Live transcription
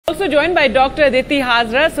also joined by Dr. Aditi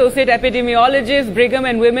Hazra, Associate Epidemiologist, Brigham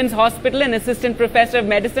and Women's Hospital and Assistant Professor of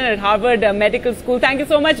Medicine at Harvard Medical School. Thank you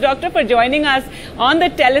so much, Doctor, for joining us on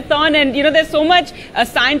the Telethon. And, you know, there's so much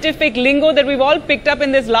scientific lingo that we've all picked up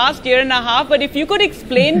in this last year and a half. But if you could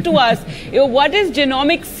explain to us, what is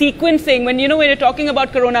genomic sequencing? When, when you're talking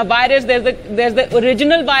about coronavirus, there's the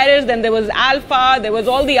original virus, then there was Alpha, there was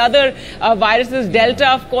all the other viruses,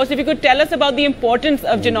 Delta, of course. If you could tell us about the importance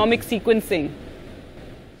of genomic sequencing.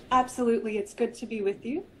 Absolutely. It's good to be with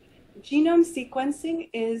you. Genome sequencing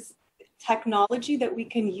is technology that we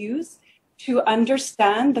can use to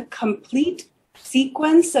understand the complete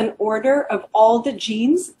sequence and order of all the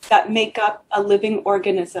genes that make up a living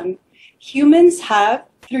organism. Humans have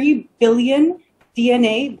 3 billion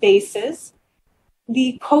DNA bases.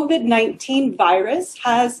 The COVID-19 virus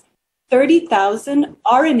has 30,000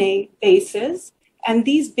 RNA bases, and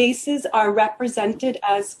these bases are represented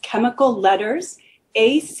as chemical letters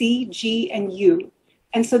A, C, G, and U.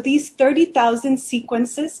 And so these 30,000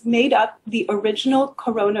 sequences made up the original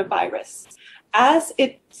coronavirus. As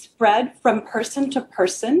it spread from person to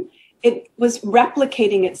person, it was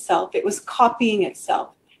replicating itself, it was copying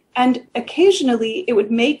itself. And occasionally it would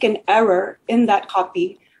make an error in that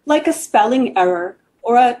copy, like a spelling error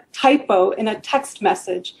or a typo in a text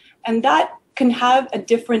message, and that can have a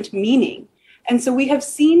different meaning. And so we have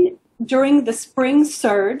seen during the spring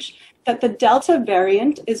surge that the Delta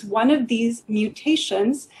variant is one of these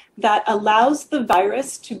mutations that allows the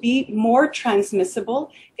virus to be more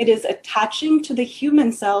transmissible. It is attaching to the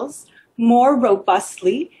human cells more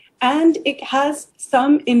robustly, and it has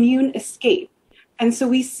some immune escape. And so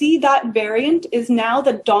we see that variant is now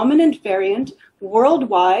the dominant variant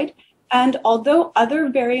worldwide. And although other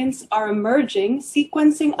variants are emerging,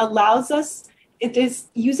 sequencing allows us, it is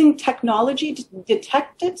using technology to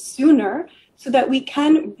detect it sooner so that we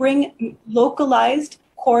can bring localized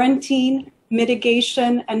quarantine,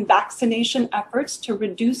 mitigation, and vaccination efforts to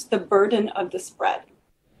reduce the burden of the spread.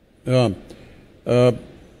 Aditi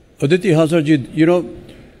Hazra ji,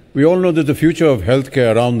 we all know that the future of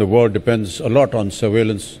healthcare around the world depends a lot on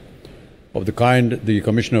surveillance of the kind the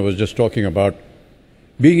Commissioner was just talking about,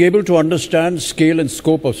 being able to understand scale and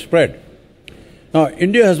scope of spread. Now,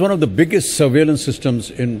 India has one of the biggest surveillance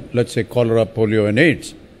systems in, let's say, cholera, polio, and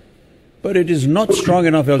AIDS. But it is not strong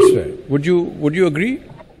enough elsewhere. Would you agree?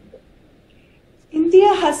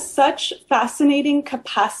 India has such fascinating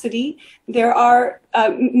capacity. There are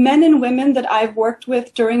men and women that I've worked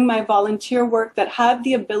with during my volunteer work that have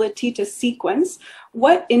the ability to sequence.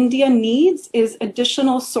 What India needs is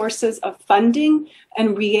additional sources of funding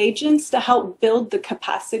and reagents to help build the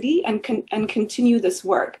capacity and continue this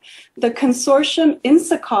work. The consortium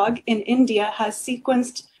INSACOG in India has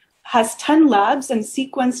 10 labs and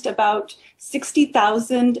sequenced about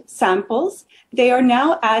 60,000 samples. They are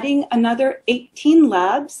now adding another 18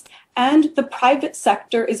 labs, and the private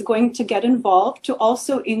sector is going to get involved to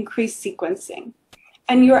also increase sequencing.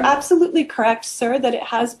 And you're absolutely correct, sir, that it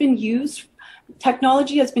has been used,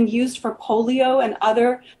 technology has been used for polio and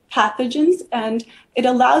other pathogens, and it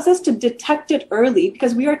allows us to detect it early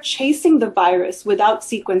because we are chasing the virus without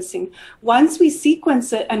sequencing. Once we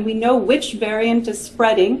sequence it and we know which variant is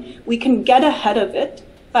spreading, we can get ahead of it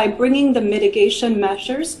by bringing the mitigation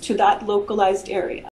measures to that localized area.